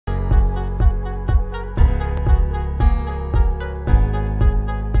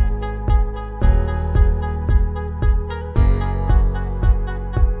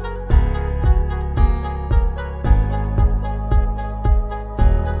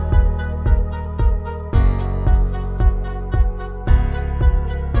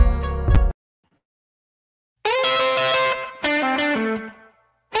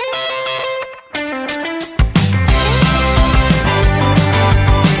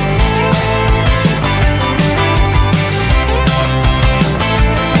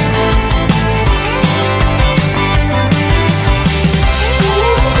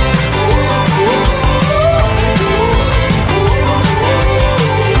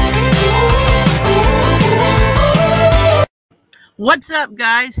What's up,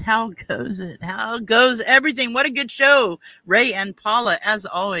 guys? How goes it? How goes everything? What a good show, Ray and Paula, as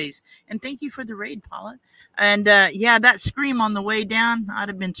always. And thank you for the raid, Paula. And yeah, that scream on the way down, I'd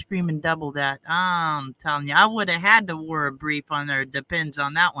have been screaming double that. I'm telling you, I would have had to wear a brief on there. Depends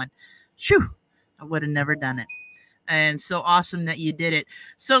on that one. Shoo! I would have never done it. And so awesome that you did it.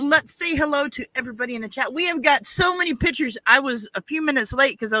 So let's say hello to everybody in the chat. We have got so many pictures. I was a few minutes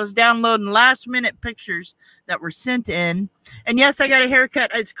late because I was downloading last minute pictures that were sent in. And yes, I got a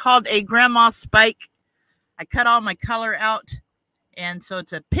haircut. It's called a grandma spike. I cut all my color out. And so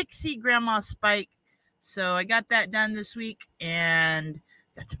it's a pixie grandma spike. So I got that done this week and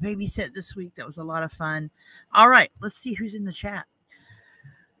got to babysit this week. That was a lot of fun. All right, let's see who's in the chat.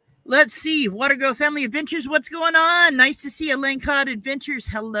 Let's see. Watergirl Family Adventures. What's going on? Nice to see you. Lancod Adventures.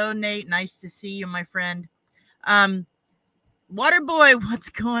 Hello, Nate. Nice to see you, my friend. Waterboy, what's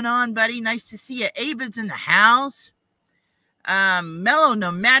going on, buddy? Nice to see you. Ava's in the house. Mellow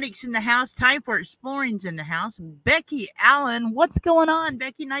Nomadics in the house. Time for Exploring's in the house. Becky Allen, what's going on?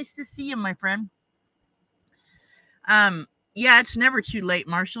 Becky, nice to see you, my friend. Yeah, it's never too late,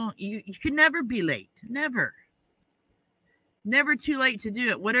 Marshall. You can never be late. Never. Never too late to do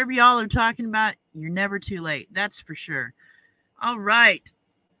it. Whatever y'all are talking about, you're never too late. That's for sure. All right.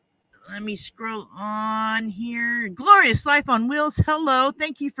 Let me scroll on here. Glorious Life on Wheels. Hello.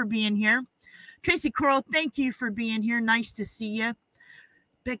 Thank you for being here. Tracy Coral, thank you for being here. Nice to see you.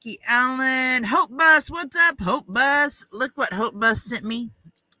 Becky Allen. Hope Bus. What's up, Hope Bus? Look what Hope Bus sent me.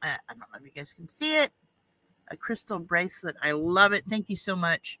 I don't know if you guys can see it. A crystal bracelet. I love it. Thank you so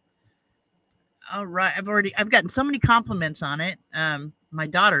much. All right. I've gotten so many compliments on it. My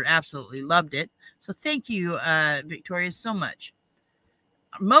daughter absolutely loved it. So thank you, Victoria, so much.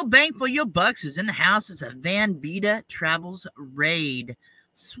 Mo Bankful, your bucks is in the house. It's a Van Vita Travels raid.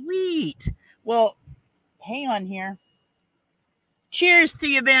 Sweet. Well, hang on here. Cheers to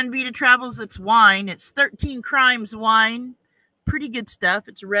you, Van Vita Travels. It's wine. It's 13 Crimes wine. Pretty good stuff.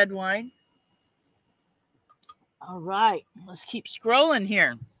 It's red wine. All right. Let's keep scrolling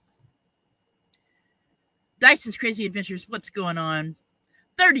here. Dyson's Crazy Adventures, what's going on?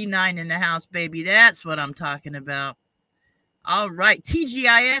 39 in the house, baby. That's what I'm talking about. All right.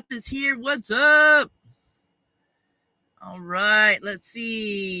 TGIF is here. What's up? All right. Let's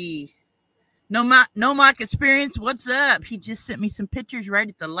see. No mock experience. What's up? He just sent me some pictures right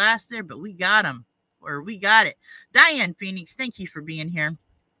at the last there, but we got them. Or we got it. Diane Phoenix, thank you for being here.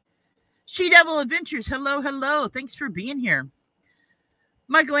 She Devil Adventures. Hello, hello. Thanks for being here.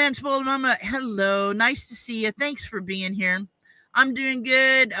 Michael Ann Spoiled Mama, hello. Nice to see you. Thanks for being here. I'm doing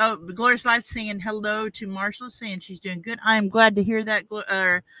good. Oh, Glorious Life saying hello to Marshall, saying she's doing good. I am glad to hear that.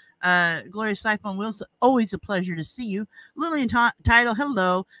 Glorious Life on Wheels, always a pleasure to see you. Lillian Title,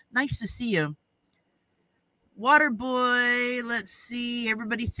 hello. Nice to see you. Waterboy, let's see.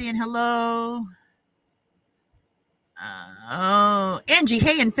 Everybody's saying hello. Oh, Angie,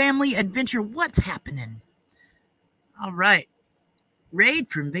 hey, and Family Adventure, what's happening? All right. Raid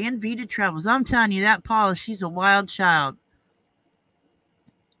from Van Vita Travels. I'm telling you, that Paula, she's a wild child.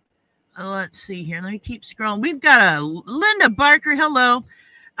 Let's see here. Let me keep scrolling. We've got a Linda Barker. Hello.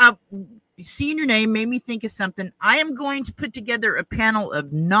 Seeing your name made me think of something. I am going to put together a panel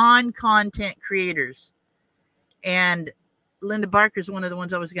of non-content creators. And Linda Barker is one of the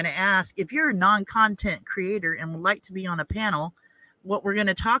ones I was going to ask. If you're a non-content creator and would like to be on a panel, what we're going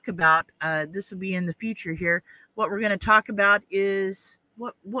to talk about, this will be in the future here. What we're going to talk about is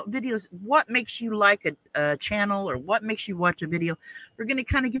what videos, what makes you like a channel or what makes you watch a video. We're going to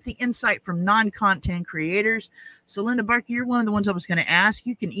kind of get the insight from non-content creators. So Linda Barker, you're one of the ones I was going to ask.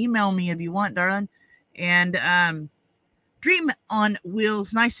 You can email me if you want, darling. And Dream on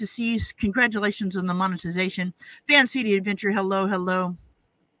Wheels, nice to see you. Congratulations on the monetization. Fan City Adventure, hello, hello.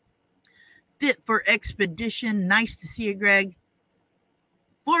 Fit for Expedition, nice to see you, Greg.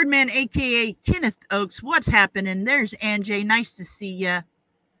 Fordman, a.k.a. Kenneth Oaks, what's happening? There's Anjay, nice to see ya.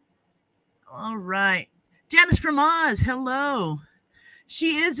 All right. Janice from Oz, hello.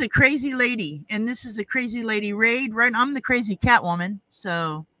 She is a crazy lady, and this is a crazy lady raid, right? I'm the crazy cat woman,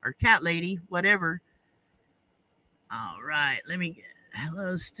 so, or cat lady, whatever. All right, let me get,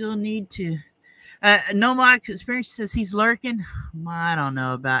 hello, still need to, No Mock Experience says he's lurking. I don't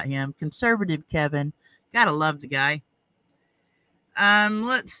know about him. Conservative Kevin, gotta love the guy.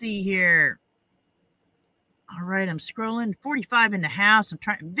 Let's see here. All right, I'm scrolling. 45 in the house. I'm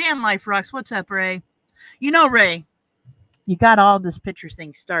trying. Van Life Rocks. What's up, Ray? You know, Ray, you got all this picture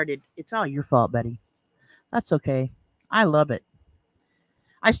thing started. It's all your fault, buddy. That's okay. I love it.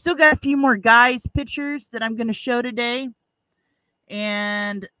 I still got a few more guys' pictures that I'm going to show today.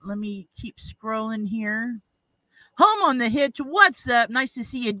 And let me keep scrolling here. Home on the Hitch, what's up? Nice to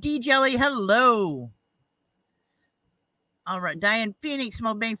see you. D-Jelly, hello. All right, Diane Phoenix,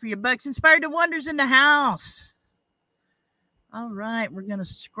 small bang for your bucks. Inspired to Wonders in the house. All right, we're going to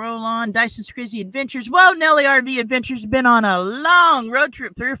scroll on. Dyson's Crazy Adventures. Whoa, Nelly RV Adventures been on a long road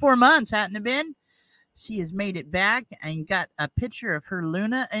trip, 3 or 4 months, hadn't it been? She has made it back and got a picture of her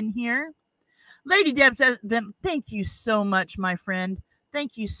Luna in here. Lady Deb says, thank you so much, my friend.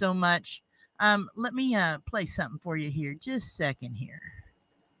 Thank you so much. Let me play something for you here. Just a second here.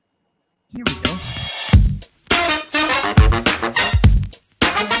 Here we go.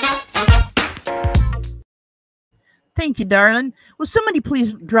 Thank you, darling. Will somebody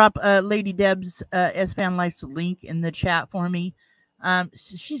please drop Lady Deb's S Fan Life's link in the chat for me?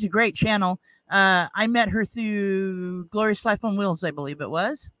 She's a great channel. I met her through Glorious Life on Wheels, I believe it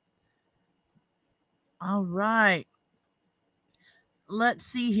was. All right. Let's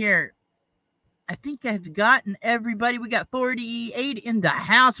see here. I think I've gotten everybody. We got 48 in the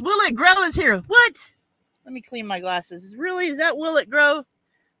house. Will It Grow is here. What? Let me clean my glasses. Really? Is that Will It Grow?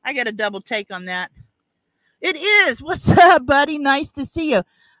 I got a double take on that. It is. What's up, buddy? Nice to see you.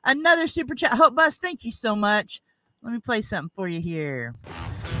 Another super chat. Hope Bus, thank you so much. Let me play something for you here.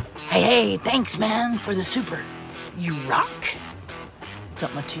 Hey, thanks, man, for the super. You rock.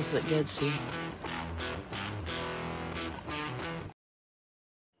 Don't my teeth look good, see?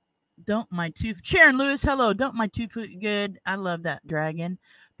 Don't my tooth. Sharon Lewis, hello. Don't my tooth look good? I love that dragon.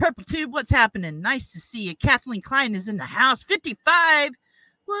 Purple Tube, what's happening? Nice to see you. Kathleen Kline is in the house. 55.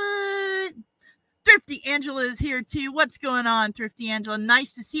 What? Thrifty Angela is here too. What's going on, Thrifty Angela?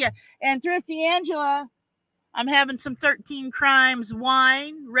 Nice to see you. And Thrifty Angela, I'm having some 13 Crimes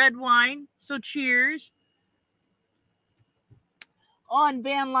wine, red wine. So cheers. On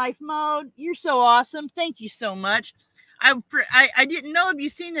van life mode. You're so awesome. Thank you so much. I didn't know if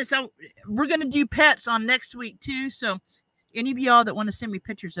you've seen this. We're going to do pets on next week too. So any of y'all that want to send me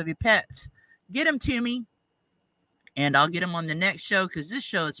pictures of your pets, get them to me. And I'll get them on the next show because this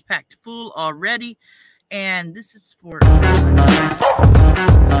show is packed full already. And this is for...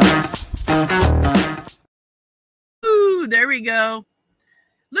 Ooh, there we go.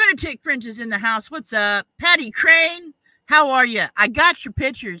 Lunatic Fringe is in the house. What's up? Patty Crane, how are you? I got your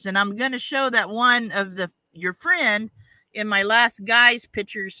pictures, and I'm going to show that one of your friend in my last guy's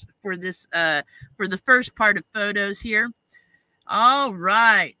pictures for this for the first part of photos here. All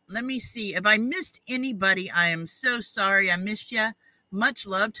right, let me see. If I missed anybody, I am so sorry I missed you. Much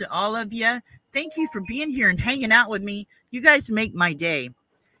love to all of you. Thank you for being here and hanging out with me. You guys make my day.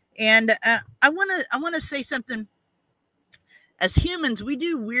 And I want to say something. As humans, we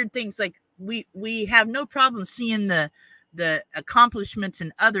do weird things. Like we have no problem seeing the accomplishments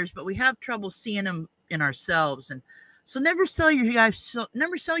in others, but we have trouble seeing them in ourselves. And so never sell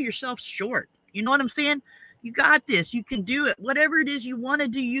yourself short. You know what I'm saying? You got this. You can do it. Whatever it is you want to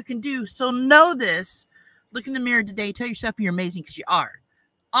do, you can do. So know this. Look in the mirror today. Tell yourself you're amazing because you are.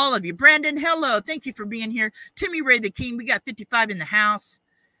 All of you. Brandon, hello. Thank you for being here. Timmy Ray the King. We got 55 in the house.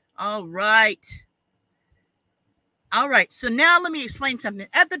 All right. All right. So now let me explain something.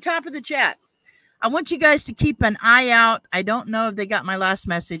 At the top of the chat, I want you guys to keep an eye out. I don't know if they got my last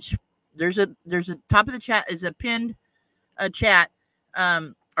message. There's a top of the chat is a pinned chat.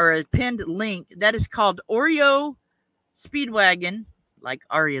 Or a pinned link that is called Oreo Speedwagon, like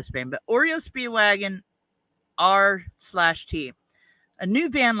Aria Spain, but Oreo Speedwagon R/T, a new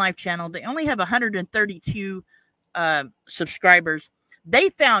van life channel. They only have 132 subscribers. They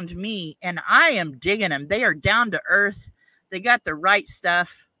found me, and I am digging them. They are down to earth. They got the right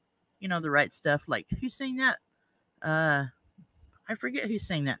stuff. You know, the right stuff. Like, who's saying that? I forget who's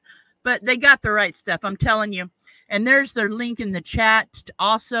saying that. But they got the right stuff. I'm telling you. And there's their link in the chat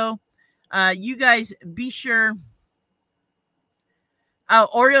also. You guys be sure.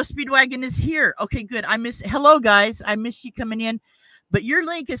 Oreo Speedwagon is here. Okay, good. Hello, guys. I missed you coming in. But your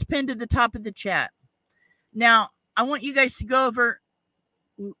link is pinned to the top of the chat. Now, I want you guys to go over,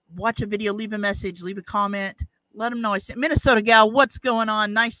 watch a video, leave a message, leave a comment. Let them know I said, Minnesota Gal, what's going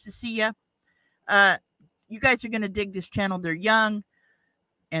on? Nice to see you. You guys are going to dig this channel. They're young.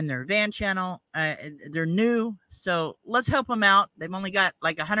 And their van channel, they're new, so let's help them out. They've only got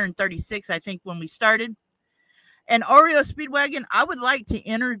like 136, I think, when we started. And Oreo Speedwagon, I would like to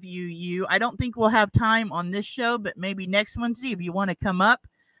interview you. I don't think we'll have time on this show, but maybe next Wednesday if you want to come up.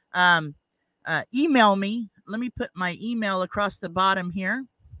 Email me. Let me put my email across the bottom here.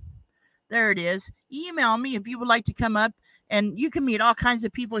 There it is. Email me if you would like to come up. And you can meet all kinds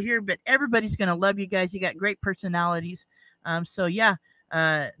of people here, but everybody's going to love you guys. You got great personalities. So, yeah.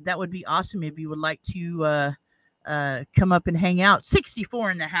 That would be awesome if you would like to come up and hang out.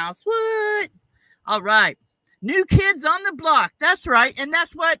 64 in the house. What? All right. New kids on the block. That's right. And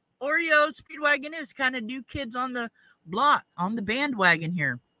that's what Oreo Speedwagon is, kind of new kids on the block, on the bandwagon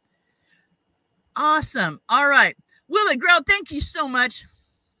here. Awesome. All right. Will It Grow, thank you so much.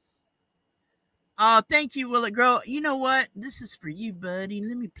 Oh, thank you, Will It Grow. You know what? This is for you, buddy.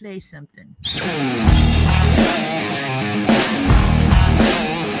 Let me play something.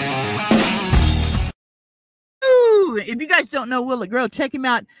 Ooh, if you guys don't know Will It Grow, check him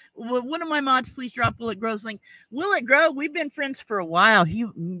out. One of my mods, please drop Will It Grow's link. Will It Grow, we've been friends for a while.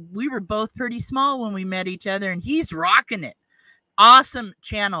 We were both pretty small when we met each other, and he's rocking it. Awesome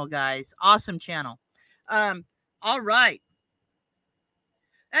channel, guys. Awesome channel. All right.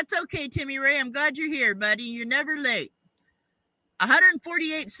 That's okay, Timmy Ray. I'm glad you're here, buddy. You're never late.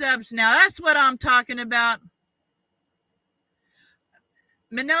 148 subs now. That's what I'm talking about.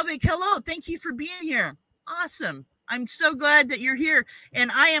 Manelvic, hello. Thank you for being here. Awesome. I'm so glad that you're here.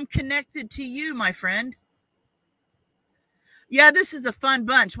 And I am connected to you, my friend. Yeah, this is a fun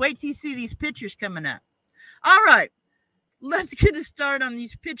bunch. Wait till you see these pictures coming up. All right. Let's get a start on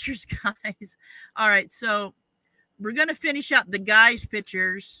these pictures, guys. All right. So we're going to finish out the guys'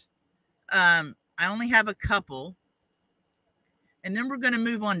 pictures. I only have a couple. And then we're going to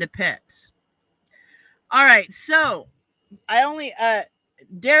move on to pets. All right. So I only,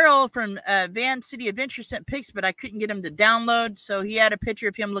 Daryl from Van City Adventure sent pics, but I couldn't get him to download. So he had a picture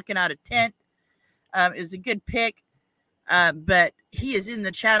of him looking out a tent. It was a good pic. But he is in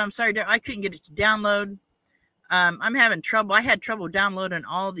the chat. I'm sorry, Daryl, I couldn't get it to download. I'm having trouble. I had trouble downloading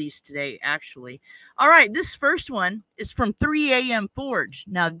all these today, actually. All right, this first one is from 3 a.m. Forge.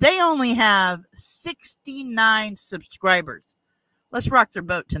 Now, they only have 69 subscribers. Let's rock their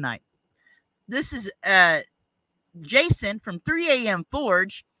boat tonight. This is Jason from 3 a.m.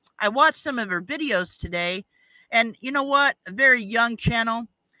 Forge. I watched some of her videos today, and you know what? A very young channel,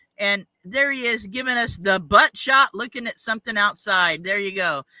 and there he is giving us the butt shot looking at something outside. There you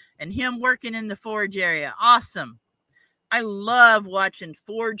go. And him working in the forge area. Awesome. I love watching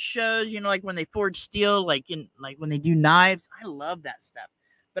forge shows, you know, like when they forge steel, like when they do knives. I love that stuff.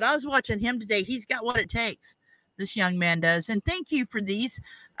 But I was watching him today. He's got what it takes. This young man does. And thank you for these.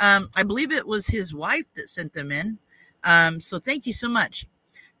 I believe it was his wife that sent them in. So thank you so much.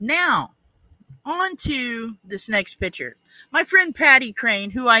 Now, on to this next picture. My friend Patty Crane,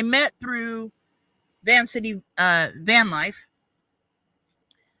 who I met through Van City Van Life.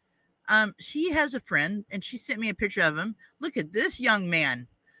 She has a friend, and she sent me a picture of him. Look at this young man.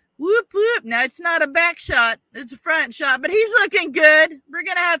 Whoop, whoop. Now, it's not a back shot. It's a front shot, but he's looking good. We're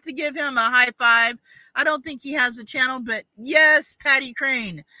going to have to give him a high five. I don't think he has a channel, but yes, Patty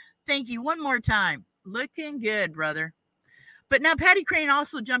Crane. Thank you one more time. Looking good, brother. But now Patty Crane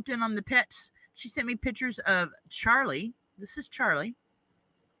also jumped in on the pets. She sent me pictures of Charlie. This is Charlie.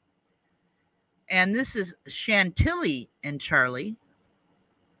 And this is Chantilly and Charlie.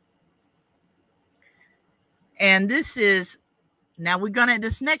 And this is, now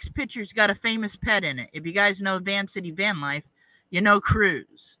this next picture's got a famous pet in it. If you guys know Van City Van Life, you know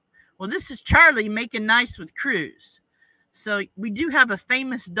Cruz. Well, this is Charlie making nice with Cruz. So we do have a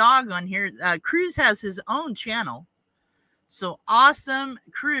famous dog on here. Cruz has his own channel. So awesome,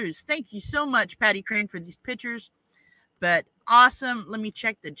 Cruz. Thank you so much, Patty Crane, for these pictures. But awesome. Let me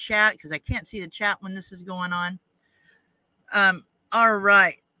check the chat because I can't see the chat when this is going on. All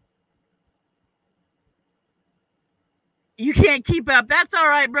right. You can't keep up. That's all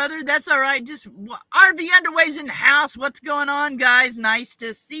right, brother. That's all right. Just RV Underway's in the house. What's going on, guys? Nice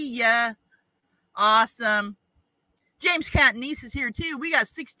to see ya. Awesome. James Catanese is here, too. We got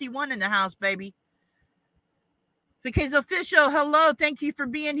 61 in the house, baby. Because Official, hello. Thank you for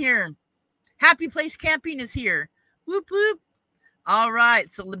being here. Happy Place Camping is here. Whoop, whoop. All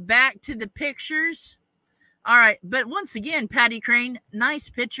right. So back to the pictures. All right. But once again, Patty Crane, nice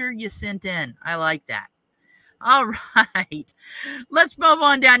picture you sent in. I like that. All right, let's move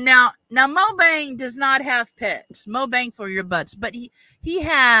on down. Now Mobang does not have pets. Mobang for your butts, but he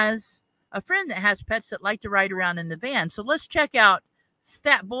has a friend that has pets that like to ride around in the van. So let's check out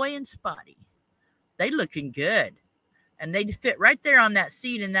Fat Boy and Spotty. They looking good, and they fit right there on that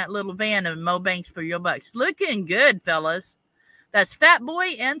seat in that little van of Mobangs for your bucks. Looking good, fellas. That's Fat Boy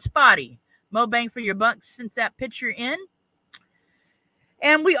and Spotty. Mobang for your bucks sent that picture in,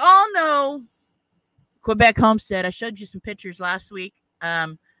 and we all know Quebec Homestead. I showed you some pictures last week.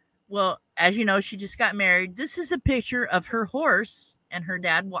 Well, as you know, she just got married. This is a picture of her horse and her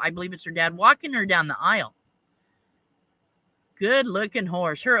dad. Well, I believe it's her dad walking her down the aisle. Good looking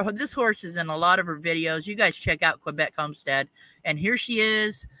horse. This horse is in a lot of her videos. You guys check out Quebec Homestead. And here she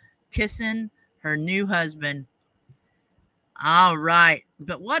is kissing her new husband. All right.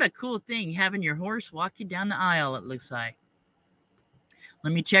 But what a cool thing having your horse walk you down the aisle, it looks like.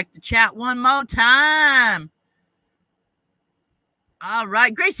 Let me check the chat one more time. All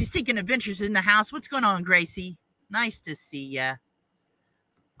right. Gracie Seeking Adventures in the house. What's going on, Gracie? Nice to see ya.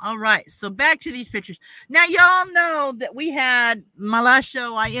 All right. So back to these pictures. Now, y'all know that we had my last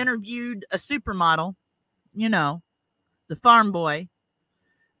show. I interviewed a supermodel, you know, the farm boy,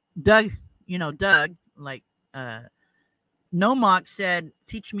 Doug, Doug, like, Nomok said,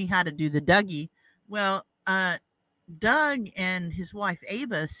 teach me how to do the Dougie. Well, Doug and his wife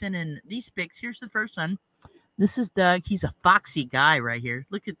Ava sent in these pics. Here's the first one. This is Doug. He's a foxy guy right here.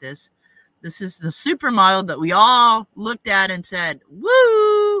 Look at this. This is the supermodel that we all looked at and said,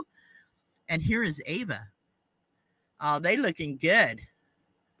 woo! And here is Ava. Oh, they looking good.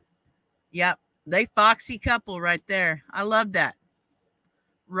 Yep. They foxy couple right there. I love that.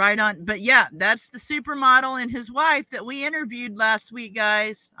 Right on. But yeah, that's the supermodel and his wife that we interviewed last week,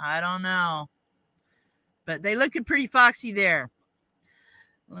 guys. I don't know. But they looking pretty foxy there.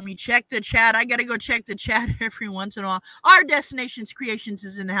 Let me check the chat. I got to go check the chat every once in a while. Our Destinations Creations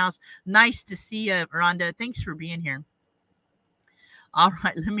is in the house. Nice to see you, Rhonda. Thanks for being here. All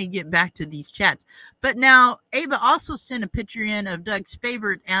right, let me get back to these chats. But now, Ava also sent a picture in of Doug's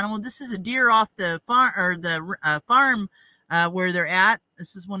favorite animal. This is a deer off the farm, or the farm where they're at.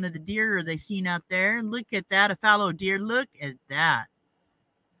 This is one of the deer they seen out there. Look at that, a fallow deer. Look at that.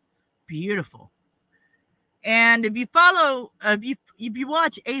 Beautiful. And if you follow, if you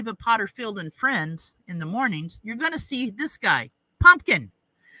watch Ava Potterfield and Friends in the mornings, you're going to see this guy, Pumpkin.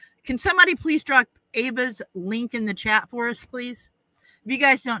 Can somebody please drop Ava's link in the chat for us, please? If you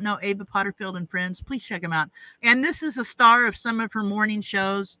guys don't know Ava Potterfield and Friends, please check him out. And this is a star of some of her morning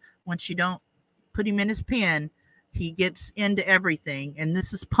shows. Once you don't put him in his pen, he gets into everything. And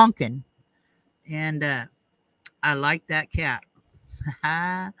this is Pumpkin. And I like that cat.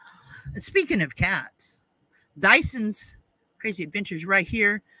 Speaking of cats, Dyson's Crazy Adventures right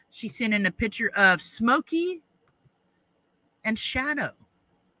here. She sent in a picture of Smokey and Shadow.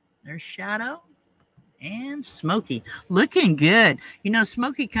 There's Shadow and Smokey. Looking good. You know,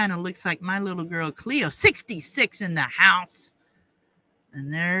 Smokey kind of looks like my little girl Cleo. 66 in the house.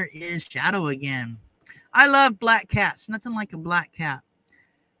 And there is Shadow again. I love black cats. Nothing like a black cat.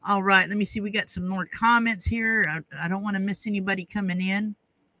 All right, let me see. We got some more comments here. I don't want to miss anybody coming in.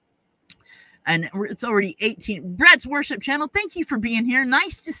 And it's already 18. Brett's Worship Channel, thank you for being here.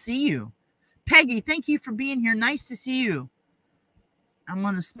 Nice to see you. Peggy, thank you for being here. Nice to see you. I'm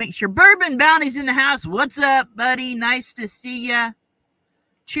going to make sure Bourbon Bounty's in the house. What's up, buddy? Nice to see ya.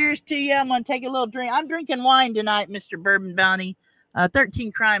 Cheers to you. I'm going to take a little drink. I'm drinking wine tonight, Mr. Bourbon Bounty.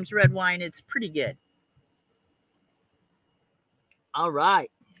 13 Crimes red wine. It's pretty good. All right.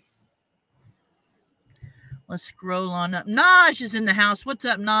 Let's scroll on up. Naj is in the house. What's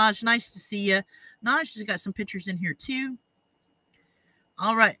up, Naj? Nice to see you. Naj has got some pictures in here, too.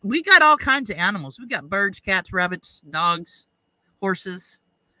 All right. We got all kinds of animals. We got birds, cats, rabbits, dogs, horses.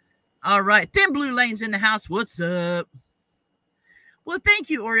 All right. Thin Blue Lane's in the house. What's up? Well, thank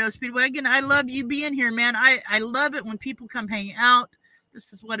you, Oreo Speedwagon. I love you being here, man. I love it when people come hang out.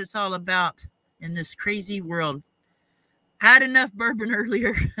 This is what it's all about in this crazy world. Had enough bourbon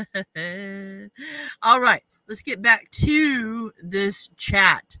earlier. All right. Let's get back to this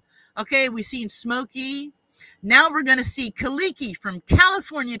chat. Okay, we've seen Smokey. Now we're going to see Kaliki from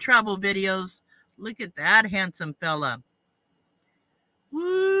California Travel Videos. Look at that handsome fella.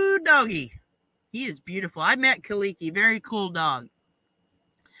 Woo, doggy. He is beautiful. I met Kaliki. Very cool dog.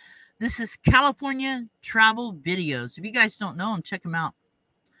 This is California Travel Videos. If you guys don't know him, check him out.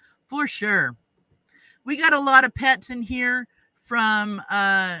 For sure. We got a lot of pets in here from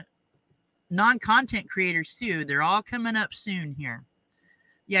non-content creators too. They're all coming up soon here.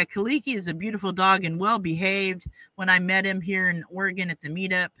 Yeah, Kaliki is a beautiful dog and well-behaved. When I met him here in Oregon at the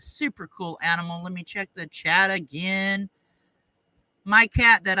meetup, super cool animal. Let me check the chat again. My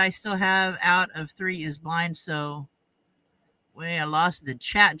cat that I still have out of 3 is blind, so wait, I lost the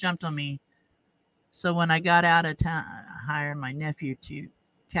chat, jumped on me. So when I got out of town, I hired my nephew to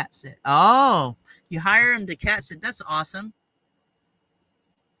cat sit. Oh, you hire him to cat sit. That's awesome.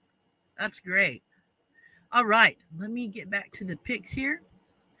 That's great. All right, let me get back to the pics here.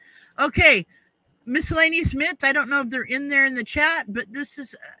 Okay, Miscellaneous Mitts. I don't know if they're in there in the chat, but this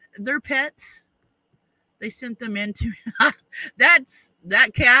is their pets. They sent them into. That's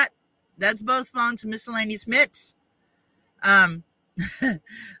that cat. That's both belongs to Miscellaneous Mitts.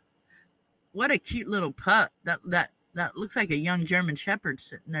 What a cute little pup. That looks like a young German Shepherd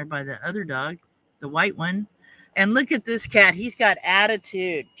sitting there by the other dog, the white one. And look at this cat. He's got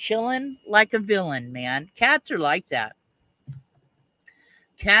attitude. Chilling like a villain, man. Cats are like that.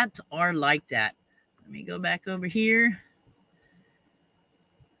 Cats are like that. Let me go back over here.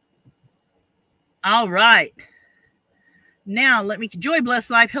 All right. Now, let me, Joy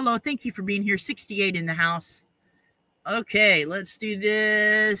Bless Life. Hello, thank you for being here. 68 in the house. Okay, let's do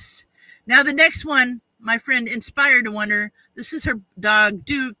this. Now, the next one, my friend Inspired to Wonder. This is her dog,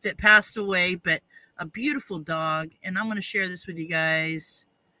 Duke, that passed away, but a beautiful dog. And I'm going to share this with you guys.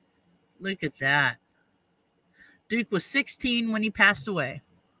 Look at that. Duke was 16 when he passed away.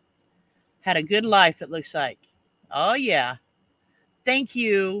 Had a good life, it looks like. Oh, yeah. Thank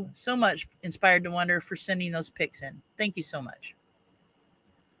you so much, Inspired to Wonder, for sending those pics in. Thank you so much.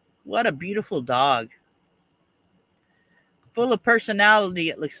 What a beautiful dog. Full of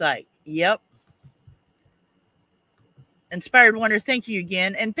personality, it looks like. Yep. Inspired Wonder, thank you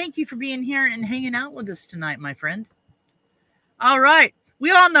again. And thank you for being here and hanging out with us tonight, my friend. All right.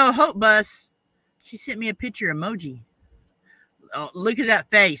 We all know Hope Bus. She sent me a picture emoji. Oh, look at that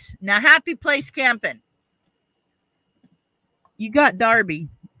face. Now, happy place camping. You got Darby.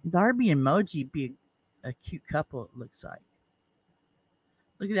 Darby and Moji be a cute couple, it looks like.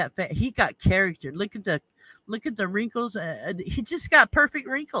 Look at that face. He got character. Look at the wrinkles. He just got perfect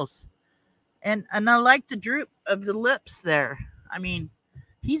wrinkles. And I like the droop of the lips there. I mean,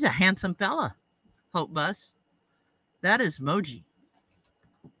 he's a handsome fella, Hope Bus. That is Moji.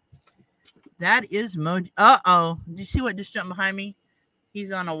 That is Moji. Uh-oh. Did you see what just jumped behind me?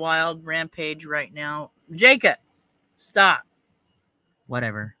 He's on a wild rampage right now. Jacob, stop.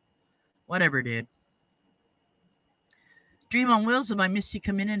 Whatever, dude. Dream on Wheels, if I missed you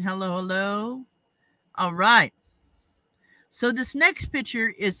coming in. Hello, hello. All right. So this next picture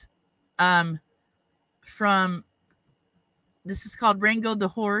is from, this is called Rango the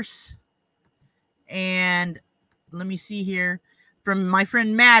Horse. And let me see here, from my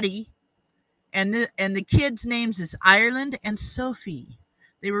friend Maddie. And the kids' names is Ireland and Sophie.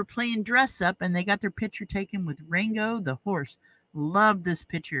 They were playing dress up and they got their picture taken with Rango the Horse. Love this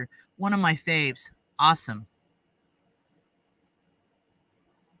picture. One of my faves. Awesome.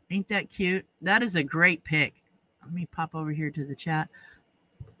 Ain't that cute? That is a great pic. Let me pop over here to the chat.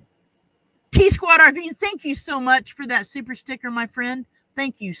 T-Squad RVing, thank you so much for that super sticker, my friend.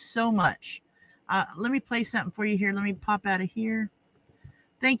 Thank you so much. Let me play something for you here. Let me pop out of here.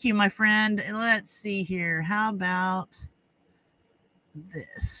 Thank you, my friend. And let's see here. How about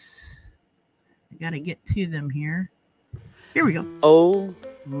this? I got to get to them here. Here we go. Oh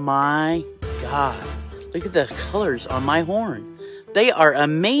my God. Look at the colors on my horn. They are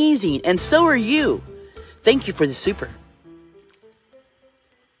amazing. And so are you. Thank you for the super.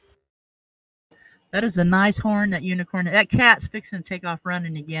 That is a nice horn, that unicorn. That cat's fixing to take off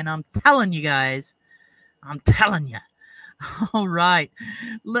running again. I'm telling you guys. I'm telling you. All right.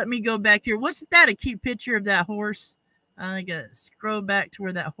 Let me go back here. Wasn't that a cute picture of that horse? I got to scroll back to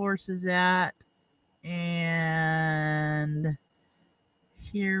where that horse is at. And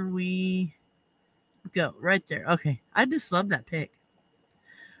here we go. Right there. Okay. I just love that pic.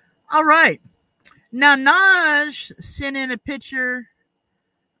 All right. Now, Naj sent in a picture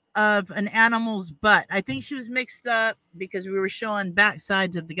of an animal's butt. I think she was mixed up because we were showing back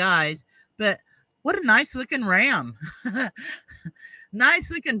sides of the guys. But what a nice looking ram.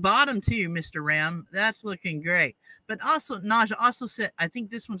 Nice looking bottom too, Mr. Ram. That's looking great. But also, Naj also said, I think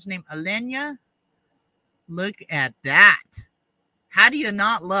this one's named Alenia. Look at that. How do you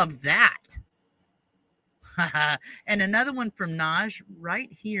not love that? And another one from Naj right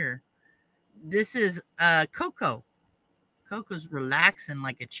here. This is Coco. Coco's relaxing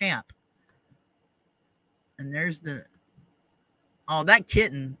like a champ. And there's the... Oh, that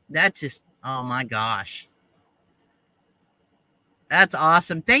kitten. That just... Oh, my gosh. That's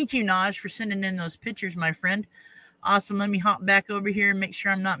awesome. Thank you, Naj, for sending in those pictures, my friend. Awesome. Let me hop back over here and make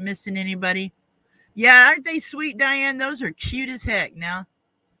sure I'm not missing anybody. Yeah, aren't they sweet, Diane? Those are cute as heck now.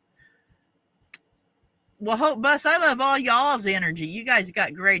 Well, Hope Bus, I love all y'all's energy. You guys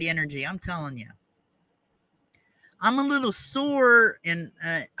got great energy, I'm telling you. I'm a little sore, and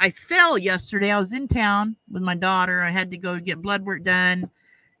I fell yesterday. I was in town with my daughter. I had to go get blood work done,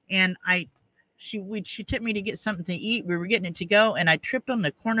 and she took me to get something to eat. We were getting it to go, and I tripped on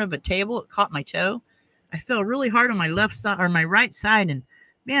the corner of a table. It caught my toe. I fell really hard on my left side or my right side, and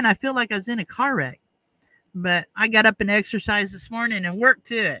man, I feel like I was in a car wreck. But I got up and exercised this morning and worked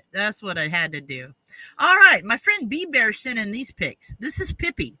to it. That's what I had to do. All right, my friend B Bear sent in these pics. This is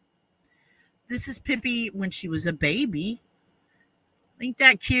Pippi. This is Pippi when she was a baby. Ain't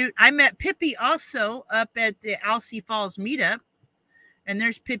that cute? I met Pippi also up at the Alcee Falls meetup. And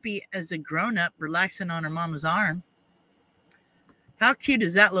there's Pippi as a grown-up relaxing on her mama's arm. How cute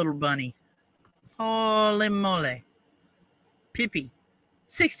is that little bunny? Holy moly. Pippi.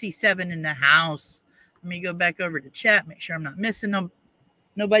 67 in the house. Let me go back over to chat, make sure I'm not missing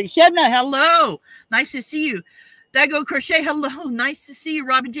nobody. Shebna, hello. Nice to see you. Dago Crochet, hello. Nice to see you.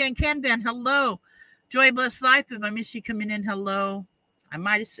 Robin Jan Canvan, hello. Joy Bless Life, if I miss you coming in, hello. I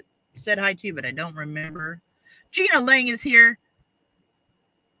might have said hi to you, but I don't remember. Gina Lang is here.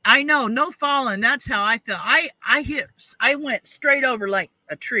 I know, no falling. That's how I felt. I went straight over like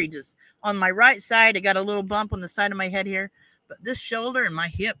a tree, just on my right side. I got a little bump on the side of my head here, but this shoulder and my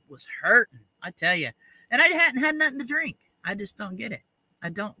hip was hurting, I tell you. And I hadn't had nothing to drink. I just don't get it. I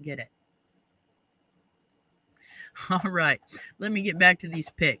don't get it. All right, let me get back to these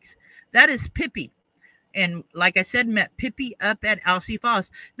pics. That is Pippi. And like I said, met Pippi up at Alcee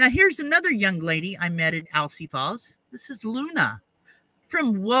Falls. Now, here's another young lady I met at Alcee Falls. This is Luna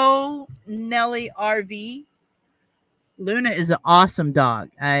from Whoa Nelly RV. Luna is an awesome dog.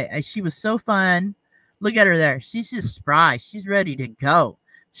 She was so fun. Look at her there. She's just spry. She's ready to go.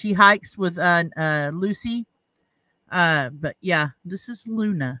 She hikes with Lucy. But yeah, this is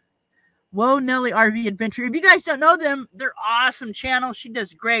Luna. Whoa Nelly RV Adventure. If you guys don't know them, they're awesome channel. She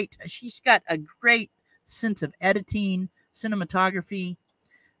does great. She's got a great sense of editing, cinematography.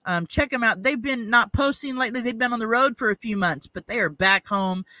 Check them out. They've been not posting lately. They've been on the road for a few months, but they are back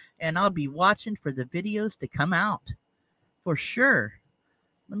home, and I'll be watching for the videos to come out for sure.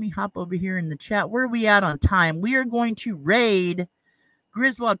 Let me hop over here in the chat. Where are we at on time? We are going to raid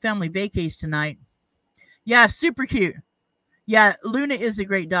Griswold Family Vacays tonight. Yeah, super cute. Yeah, Luna is a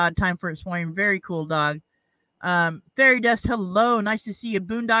great dog. Time for its morning. Very cool dog. Fairy Dust, hello. Nice to see you.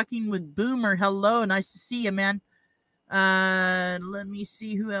 Boondocking with Boomer, hello. Nice to see you, man. Let me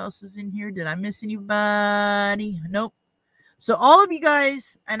see who else is in here. Did I miss anybody? Nope. So all of you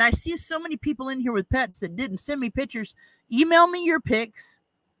guys, and I see so many people in here with pets that didn't send me pictures. Email me your pics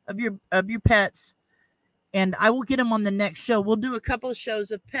of your pets, and I will get them on the next show. We'll do a couple of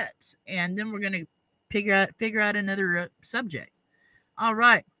shows of pets, and then we're gonna figure out another subject. All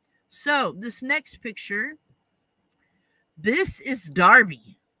right. So this next picture. This is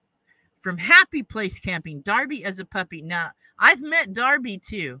Darby from Happy Place Camping. Darby as a puppy. Now, I've met Darby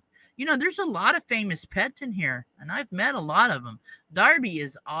too. You know, there's a lot of famous pets in here, and I've met a lot of them. Darby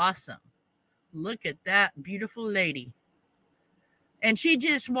is awesome. Look at that beautiful lady. And she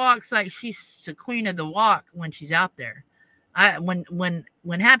just walks like she's the queen of the walk when she's out there. When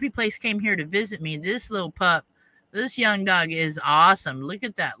Happy Place came here to visit me, this little pup, this young dog is awesome. Look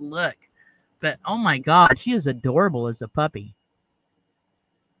at that look. But, oh, my God, she is adorable as a puppy.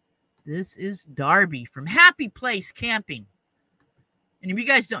 This is Darby from Happy Place Camping. And if you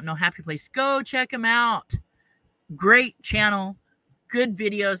guys don't know Happy Place, go check them out. Great channel. Good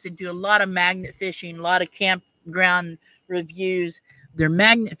videos. They do a lot of magnet fishing, a lot of campground reviews. Their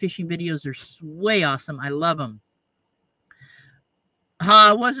magnet fishing videos are way awesome. I love them.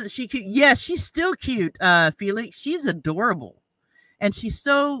 Wasn't she cute? Yes, she's still cute, Felix. She's adorable. And she's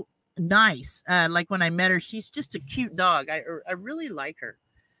so nice. Like when I met her, she's just a cute dog. I really like her.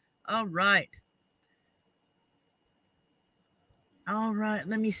 All right.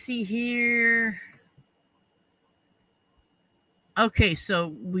 Let me see here. Okay,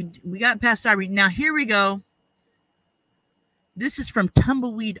 so we got past RV. Now here we go. This is from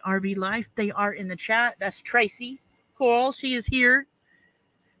Tumbleweed RV Life. They are in the chat. That's Tracy Coral. She is here.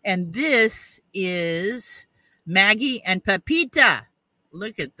 And this is Maggie and Pepita.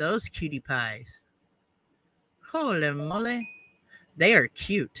 Look at those cutie pies. Holy moly. They are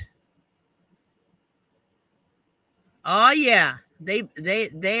cute. Oh yeah. They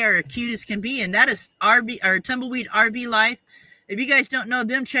are cute as can be. And that is Tumbleweed RV Life. If you guys don't know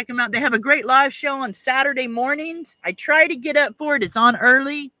them, check them out. They have a great live show on Saturday mornings. I try to get up for it. It's on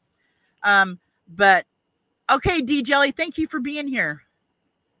early. But okay, D Jelly, thank you for being here.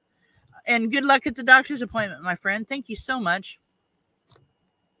 And good luck at the doctor's appointment, my friend. Thank you so much.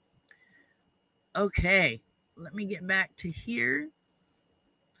 Okay, let me get back to here.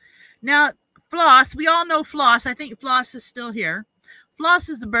 Now, Floss, we all know Floss. I think Floss is still here. Floss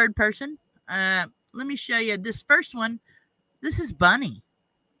is the bird person. Let me show you this first one. This is Bunny.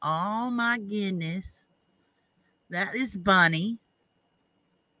 Oh, my goodness. That is Bunny.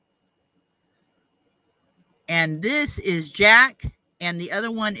 And this is Jack. And the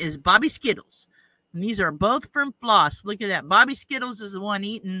other one is Bobby Skittles. And these are both from Floss. Look at that. Bobby Skittles is the one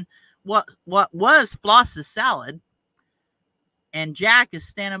eating what was Floss's salad. And Jack is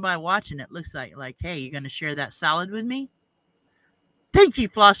standing by watching it. Looks like, hey, you going to share that salad with me? Thank you,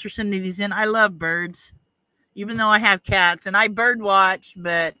 Floss, for sending these in. I love birds. Even though I have cats. And I bird watch,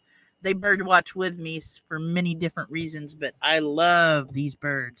 but they bird watch with me for many different reasons. But I love these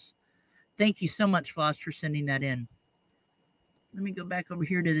birds. Thank you so much, Floss, for sending that in. Let me go back over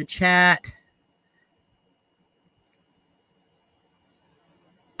here to the chat.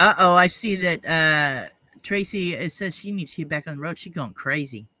 Uh-oh, I see that Tracy, it says she needs to get back on the road. She's going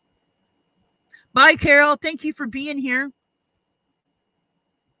crazy. Bye, Carol. Thank you for being here.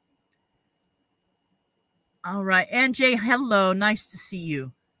 All right. NJ, hello. Nice to see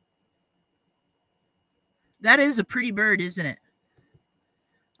you. That is a pretty bird, isn't it?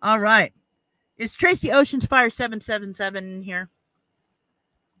 All right. It's Tracy Oceans Fire 777 in here.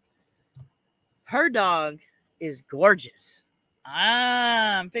 Her dog is gorgeous.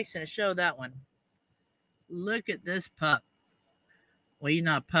 I'm fixing to show that one. Look at this pup. Well, you're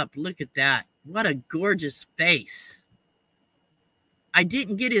not a pup. Look at that. What a gorgeous face. I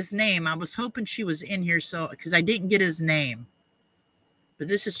didn't get his name. I was hoping she was in here because I didn't get his name. But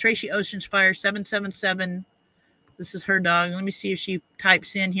this is Tracy Oceans Fire 777. This is her dog. Let me see if she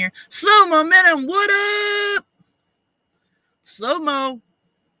types in here. Slow momentum. What up? Slow mo.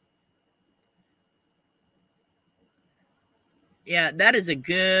 Yeah, that is a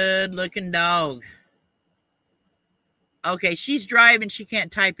good looking dog. Okay, she's driving. She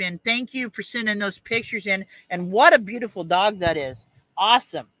can't type in. Thank you for sending those pictures in. And what a beautiful dog that is.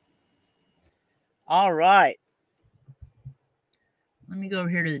 Awesome. All right. Let me go over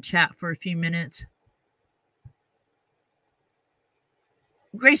here to the chat for a few minutes.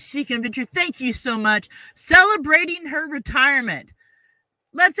 Gracie Seeking Adventure, thank you so much. Celebrating her retirement.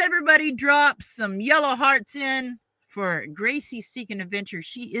 Let's everybody drop some yellow hearts in for Gracie Seeking Adventure.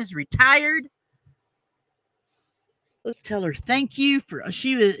 She is retired. Let's tell her thank you for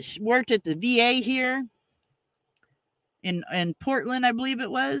she worked at the VA here in Portland, I believe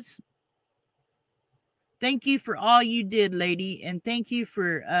it was. Thank you for all you did, lady, and thank you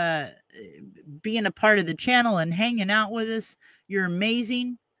for being a part of the channel and hanging out with us. You're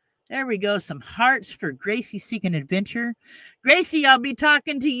amazing. There we go. Some hearts for Gracie Seeking Adventure. Gracie, I'll be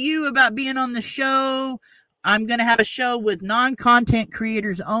talking to you about being on the show. I'm going to have a show with non-content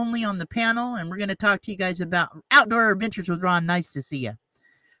creators only on the panel, and we're going to talk to you guys about outdoor adventures with Ron. Nice to see you.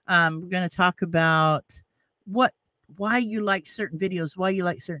 We're going to talk about why you like certain videos, why you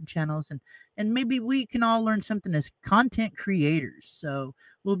like certain channels, and maybe we can all learn something as content creators. So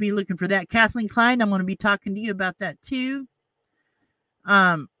we'll be looking for that. Kathleen Kline, I'm going to be talking to you about that too.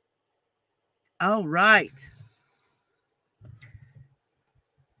 All right.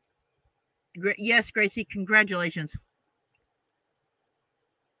 Yes, Gracie, congratulations.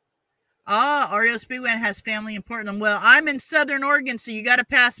 Oreo Speedway has family in Portland. Well, I'm in Southern Oregon, so you got to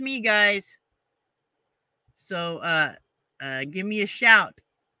pass me, guys. So give me a shout.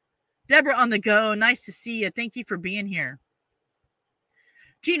 Deborah on the go. Nice to see you. Thank you for being here.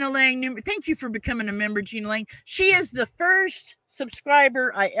 Gina Lang, thank you for becoming a member, Gina Lang. She is the first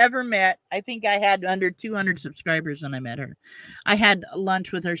subscriber I ever met. I think I had under 200 subscribers when I met her. I had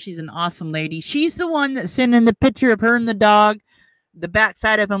lunch with her. She's an awesome lady. She's the one that sent in the picture of her and the dog, the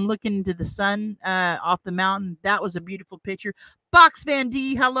backside of him looking into the sun off the mountain. That was a beautiful picture. Box Van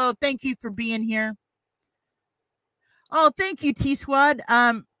D, hello. Thank you for being here. Oh, thank you, T-Squad.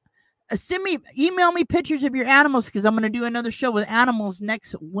 Email me pictures of your animals because I'm going to do another show with animals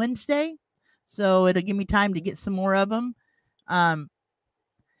next Wednesday. So it'll give me time to get some more of them.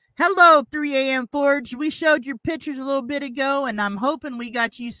 Hello, 3 a.m. Forge. We showed your pictures a little bit ago, and I'm hoping we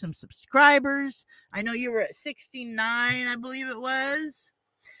got you some subscribers. I know you were at 69, I believe it was.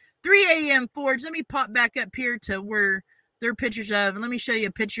 3 a.m. Forge. Let me pop back up here to where there are pictures of. Let me show you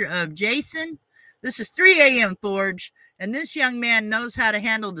a picture of Jason. This is 3 a.m. Forge. And this young man knows how to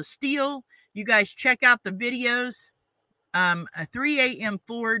handle the steel. You guys check out the videos. A 3 a.m.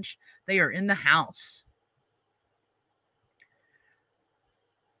 Forge. They are in the house.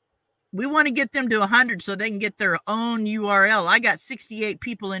 We want to get them to 100 so they can get their own URL. I got 68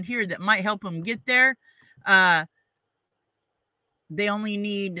 people in here that might help them get there. They only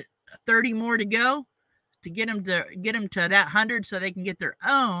need 30 more to go to get them to that 100 so they can get their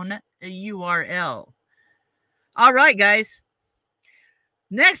own URL. All right, guys.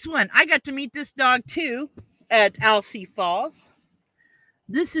 Next one. I got to meet this dog, too, at Alsea Falls.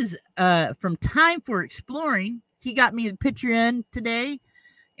 This is from Time for Exploring. He got me the picture in today.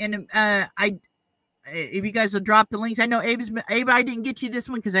 And if you guys will drop the links. I know, Ava, I didn't get you this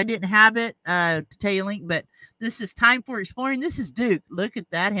one because I didn't have it to tell you a link. But this is Time for Exploring. This is Duke. Look at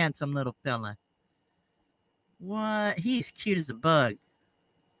that handsome little fella. What? He's cute as a bug.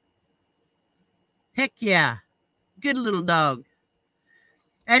 Heck yeah. Good little dog.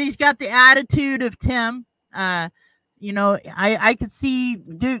 And he's got the attitude of Tim. You know, I could see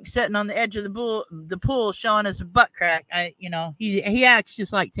Duke sitting on the edge of the pool showing us a butt crack. He acts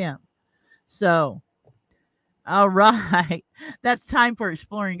just like Tim. So All right. That's time for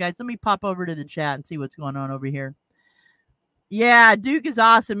exploring, guys. Let me pop over to the chat and see what's going on over here. Yeah, Duke is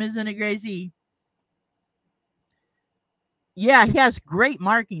awesome, isn't it, Gracie? Yeah, he has great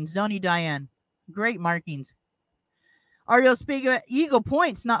markings, don't he, Diane? Great markings. Ariel Spiga, Eagle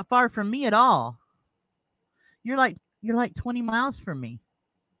Point's not far from me at all. You're like 20 miles from me.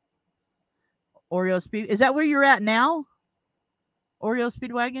 Oreo Speed. Is that where you're at now? Oreo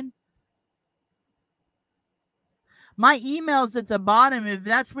Speedwagon? My email's at the bottom. If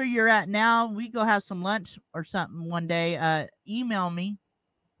that's where you're at now, we go have some lunch or something one day. Email me.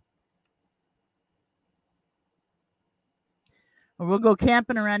 Or we'll go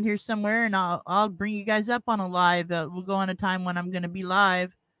camping around here somewhere, and I'll bring you guys up on a live. We'll go on a time when I'm going to be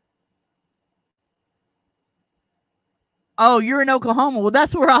live. Oh, you're in Oklahoma. Well,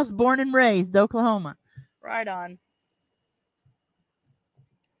 that's where I was born and raised, Oklahoma. Right on.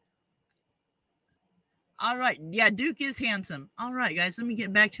 All right. Yeah, Duke is handsome. All right, guys, let me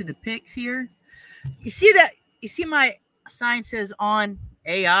get back to the pics here. You see that? You see my sign says on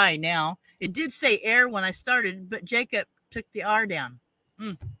AI now. It did say air when I started, but Jacob took the R down.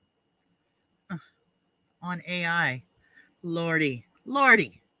 On AI. Lordy.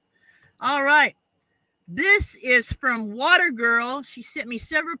 All right. This is from Water Girl. She sent me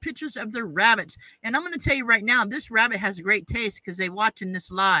several pictures of their rabbits. And I'm going to tell you right now, this rabbit has great taste because they're watching this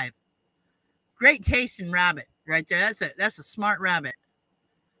live. Great taste in rabbit right there. That's a smart rabbit.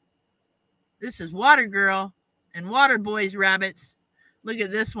 This is Water Girl and Water Boy's rabbits. Look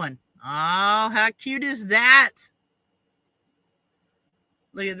at this one. Oh, how cute is that?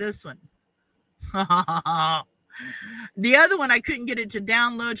 Look at this one. The other one, I couldn't get it to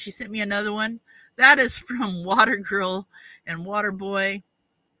download. She sent me another one. That is from Water Girl and Water Boy.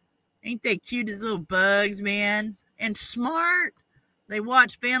 Ain't they cute as little bugs, man? And smart. They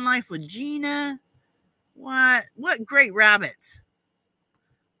watch Van Life with Gina. What great rabbits.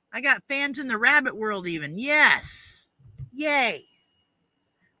 I got fans in the rabbit world even. Yes. Yay.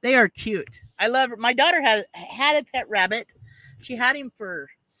 They are cute. I love it. My daughter had a pet rabbit. She had him for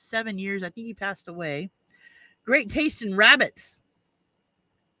 7 years. I think he passed away. Great taste in rabbits.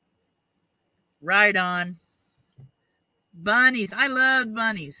 Right on. Bunnies. I love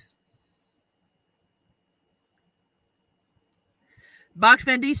bunnies. Box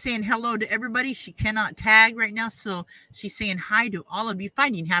Fendi saying hello to everybody. She cannot tag right now, so she's saying hi to all of you.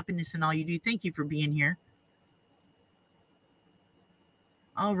 Finding happiness in all you do. Thank you for being here.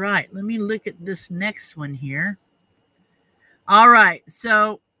 All right. Let me look at this next one here. All right.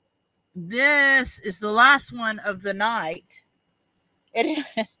 So this is the last one of the night.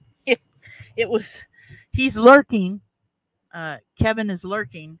 It was, he's lurking. Kevin is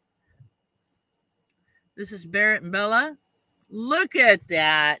lurking. This is Barrett and Bella. Look at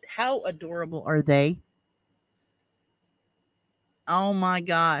that. How adorable are they? Oh my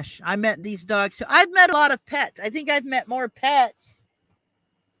gosh. I met these dogs. So I've met a lot of pets. I think I've met more pets.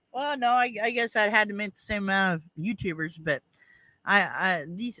 Well, no, I guess I had to meet the same amount of YouTubers, but I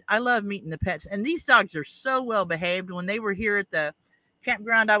love meeting the pets. And these dogs are so well behaved. When they were here at the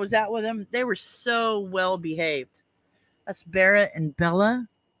campground I was at with them, they were so well behaved. That's Barrett and Bella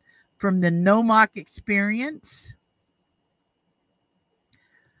from the No Mock Experience.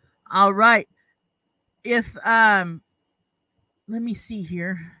 All right. If let me see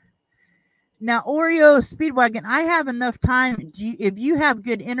here. Now, Oreo Speedwagon, I have enough time. If you have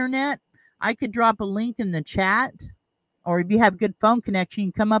good internet, I could drop a link in the chat. Or if you have good phone connection,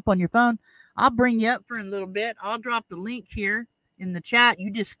 you can come up on your phone. I'll bring you up for a little bit. I'll drop the link here in the chat. You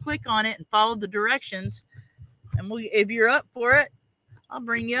just click on it and follow the directions. And if you're up for it, I'll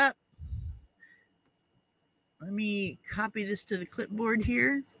bring you up. Let me copy this to the clipboard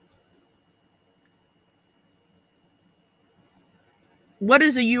here. What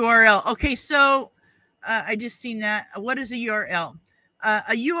is a URL? Okay, so I just seen that. What is a URL? A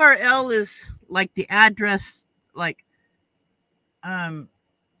URL is like the address, like,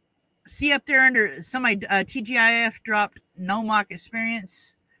 see up there under somebody, TGIF dropped No Mock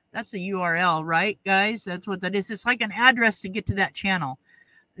Experience. That's a URL, right, guys? That's what that is. It's like an address to get to that channel.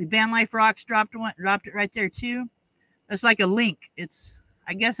 Van Life Rocks dropped it right there too. It's like a link.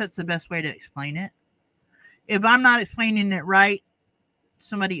 I guess that's the best way to explain it. If I'm not explaining it right,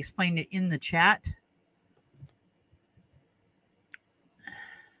 somebody explained it in the chat.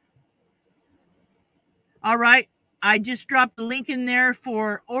 All right. I just dropped the link in there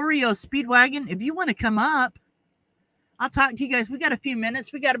for Oreo Speedwagon. If you want to come up, I'll talk to you guys. We got a few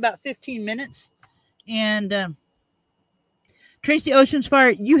minutes. We got about 15 minutes. And Tracy Ocean's Fire,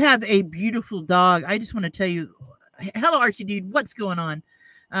 you have a beautiful dog. I just want to tell you, hello, Archie Dude. What's going on?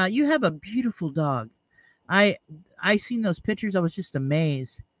 You have a beautiful dog. I seen those pictures. I was just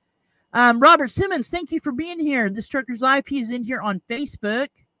amazed. Robert Simmons, thank you for being here. This Trucker's Life. He is in here on Facebook.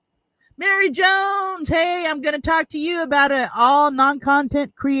 Mary Jones, hey, I'm going to talk to you about an all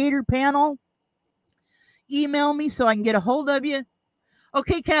non-content creator panel. Email me so I can get a hold of you.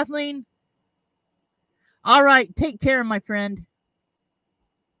 Okay, Kathleen. All right, take care, my friend.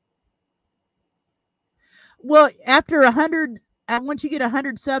 Well, after 100, once you get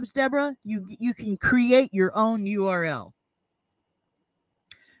 100 subs, Deborah, you can create your own URL.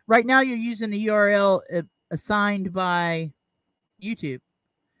 Right now, you're using the URL assigned by YouTube.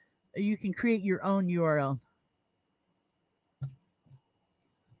 You can create your own URL.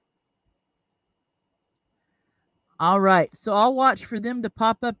 All right, so I'll watch for them to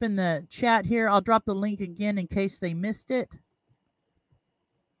pop up in the chat here. I'll drop the link again in case they missed it.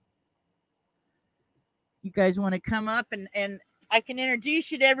 You guys want to come up and I can introduce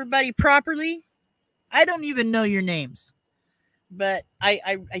you to everybody properly. I don't even know your names, but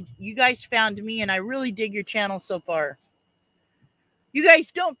you guys found me, and I really dig your channel so far. You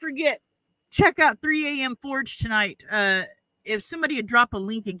guys don't forget, check out 3 a.m. Forge tonight. If somebody would drop a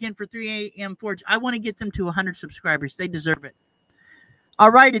link again for 3 a.m. Forge, I want to get them to 100 subscribers. They deserve it.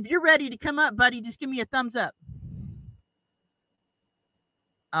 All right, if you're ready to come up, buddy, just give me a thumbs up.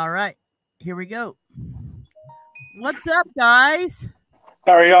 All right, here we go. What's up, guys?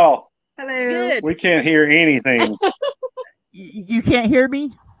 How are y'all? Hello. Good. We can't hear anything. You can't hear me?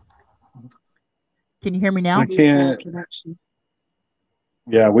 Can you hear me now? We can't.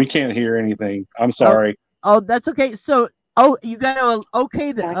 Yeah, we can't hear anything. I'm sorry. Oh, that's okay. So, you got to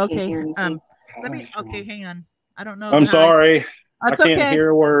okay the okay. Let me. Okay, hang on. I don't know. I'm sorry. That's I can't hear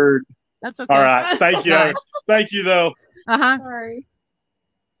a word. That's okay. All right. Thank you. Thank you, though. Sorry.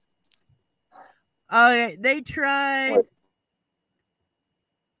 They tried.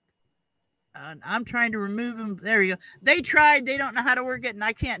 I'm trying to remove them. There you go. They tried. They don't know how to work it, and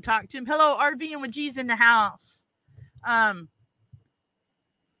I can't talk to him. Hello, RVing with G's in the house.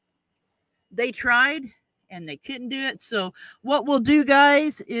 They tried, and they couldn't do it. So what we'll do,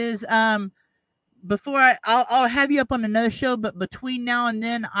 guys, is before I'll have you up on another show, but between now and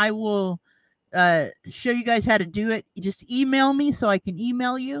then, I will show you guys how to do it. You just email me so I can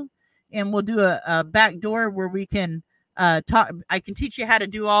email you, and we'll do a back door where we can talk. I can teach you how to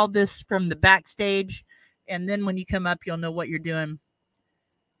do all this from the backstage, and then when you come up, you'll know what you're doing.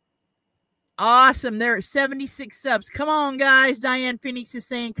 Awesome. There are 76 subs. Come on, guys. Diane Phoenix is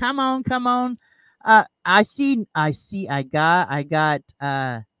saying, come on, come on. I got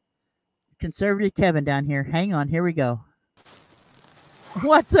Conservative Kevin down here. Hang on. Here we go.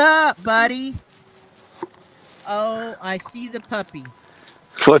 What's up, buddy? Oh, I see the puppy.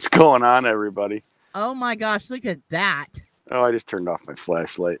 What's going on, everybody? Oh my gosh, look at that. Oh, I just turned off my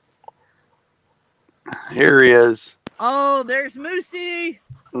flashlight. Here he is. Oh, there's Moosey.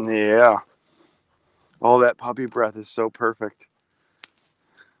 Yeah. Oh, that puppy breath is so perfect.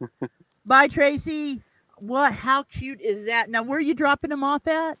 Bye, Tracy. What? How cute is that? Now, where are you dropping him off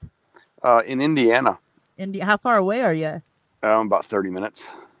at? In Indiana. How far away are you? About 30 minutes.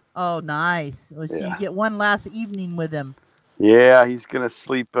 Oh, nice. So you get one last evening with him. Yeah, he's going to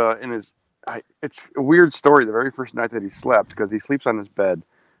sleep in his... it's a weird story. The very first night that he slept, because he sleeps on his bed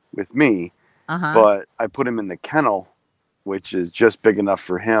with me, but I put him in the kennel, which is just big enough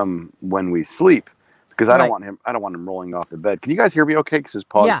for him when we sleep, because I don't want him rolling off the bed. Can you guys hear me okay? Because his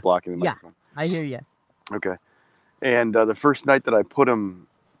paw is blocking the microphone. I hear you. Okay. And the first night that I put him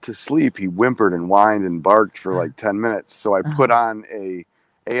to sleep, he whimpered and whined and barked for like 10 minutes. So I put on a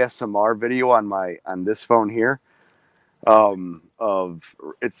ASMR video on this phone here.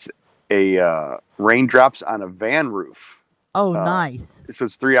 It's a raindrops on a van roof. Oh, nice. So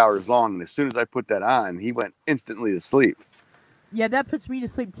it's 3 hours long, and as soon as I put that on, he went instantly to sleep. Yeah, that puts me to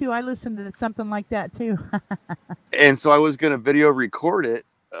sleep too. I listened to something like that too. And so I was going to video record it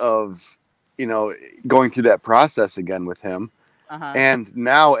of, going through that process again with him. And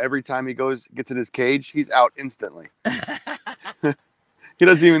now every time he gets in his cage, he's out instantly. He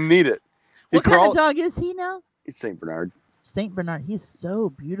doesn't even need it. What kind of dog is he now? He's St. Bernard. St. Bernard. He's so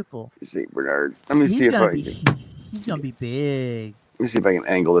beautiful. St. Bernard. Let me see if I can. He's going to be big. Let me see if I can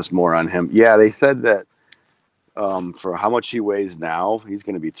angle this more on him. Yeah, they said that for how much he weighs now, he's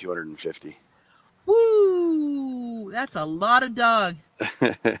going to be 250. Woo! That's a lot of dog.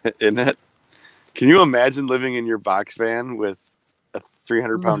 Isn't it? Can you imagine living in your box van with a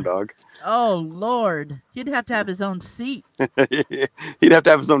 300-pound dog? Oh, Lord. He'd have to have his own seat. He'd have to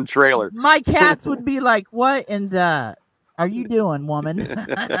have his own trailer. My cats would be like, what in the... are you doing, woman?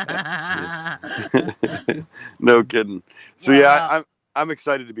 No kidding. So yeah, I'm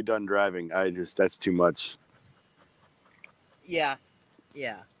excited to be done driving. That's too much. Yeah.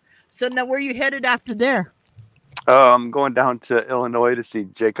 Yeah. So now where are you headed after there? I'm going down to Illinois to see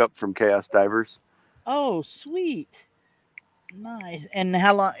Jacob from Chaos Divers. Oh, sweet. Nice. And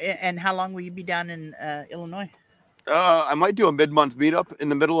how long will you be down in Illinois? I might do a mid-month meetup in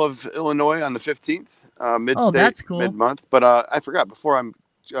the middle of Illinois on the 15th. Mid-state, oh, that's cool. Mid-month. But I forgot, before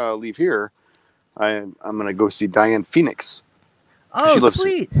I leave here, I'm going to go see Diane Phoenix. Oh,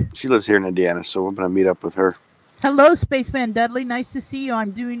 sweet. She lives here in Indiana, so we're going to meet up with her. Hello, Spaceman Dudley. Nice to see you. I'm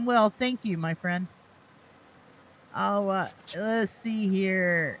doing well. Thank you, my friend. Oh, let's see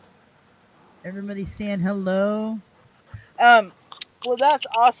here. Everybody's saying hello. Well, that's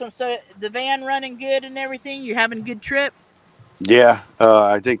awesome. So the van running good and everything? You having a good trip? Yeah.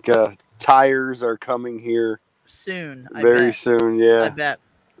 I think tires are coming here soon. Very soon, yeah. I bet.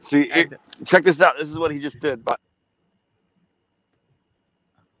 See, check this out. This is what he just did. But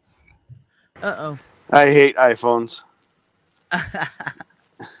uh-oh. I hate iPhones.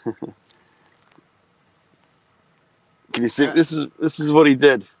 Can you see? This is what he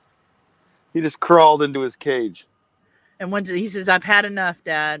did. He just crawled into his cage. And once he says, "I've had enough,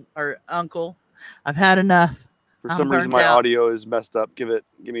 Dad or Uncle. I've had enough." For some reason, my audio is messed up. Give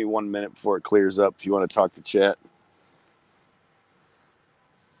me 1 minute before it clears up. If you want to talk to chat.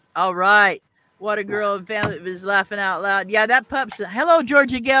 All right. What a girl and family was laughing out loud. Yeah, that pup's. Hello,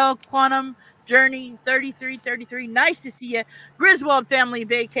 Georgia Gale, Quantum Journey 3333. Nice to see you, Griswold family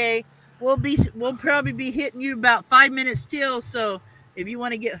vacay. We'll probably be hitting you about 5 minutes till. So if you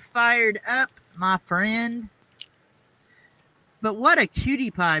want to get fired up, my friend. But what a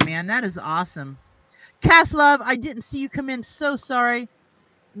cutie pie, man. That is awesome. Cass Love, I didn't see you come in. So sorry.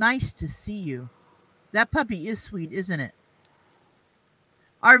 Nice to see you. That puppy is sweet, isn't it?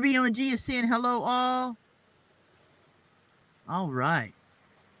 RVONG is saying hello all. All right.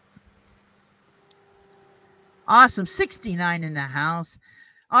 Awesome. 69 in the house.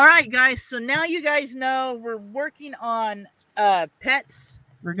 All right, guys. So now you guys know we're working on pets.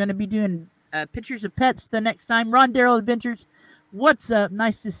 We're going to be doing pictures of pets the next time. Ron Darrell Adventures. What's up?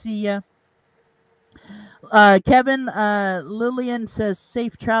 Nice to see you. Kevin Lillian says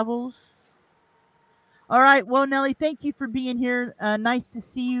safe travels. All right. Well, Nelly, thank you for being here. Nice to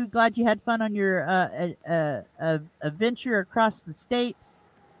see you. Glad you had fun on your adventure across the states.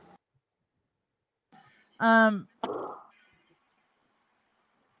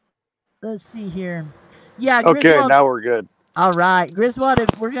 Let's see here. Yeah. Okay, Griswold, now we're good. All right, Griswold.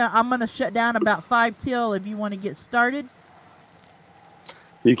 I'm gonna shut down about 5 till. If you want to get started.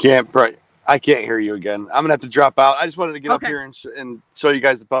 You can't. I can't hear you again. I'm gonna have to drop out. I just wanted to get up here and show you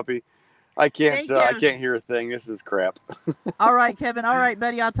guys the puppy. I can't. I can't hear a thing. This is crap. All right, Kevin. All right,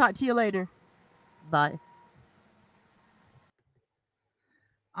 buddy. I'll talk to you later. Bye.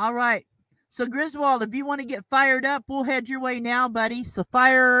 All right. So Griswold, if you want to get fired up, we'll head your way now, buddy. So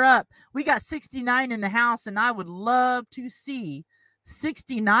fire her up. We got 69 in the house, and I would love to see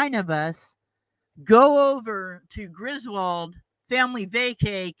 69 of us go over to Griswold Family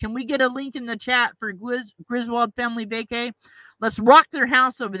Vacay. Can we get a link in the chat for Griswold Family Vacay? Let's rock their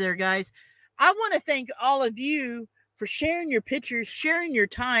house over there, guys. I want to thank all of you for sharing your pictures, sharing your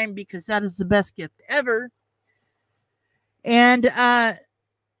time, because that is the best gift ever. And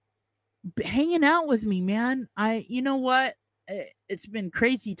hanging out with me, man. You know what? It's been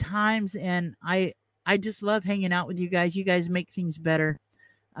crazy times, and I just love hanging out with you guys. You guys make things better.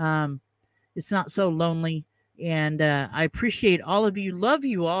 It's not so lonely, and I appreciate all of you. Love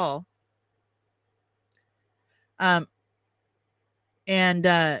you all.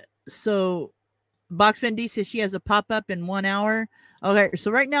 So Box Fendi says she has a pop-up in 1 hour. Okay, so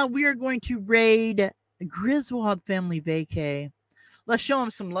right now we are going to raid Griswold Family Vacay. Let's show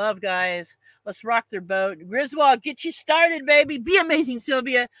them some love, guys. Let's rock their boat. Griswold, get you started, baby. Be amazing,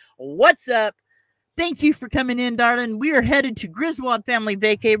 Sylvia. What's up? Thank you for coming in, darling. We are headed to Griswold Family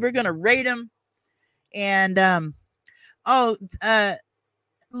Vacay. We're going to raid them. And,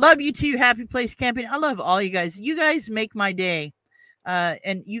 love you too. Happy Place Camping. I love all you guys. You guys make my day.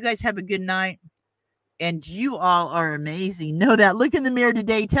 And you guys have a good night. And you all are amazing. Know that. Look in the mirror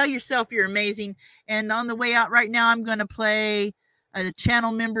today. Tell yourself you're amazing. And on the way out right now, I'm going to play a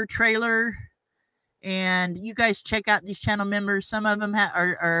channel member trailer. And you guys check out these channel members. Some of them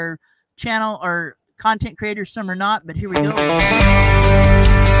are channel or content creators. Some are not. But here we go.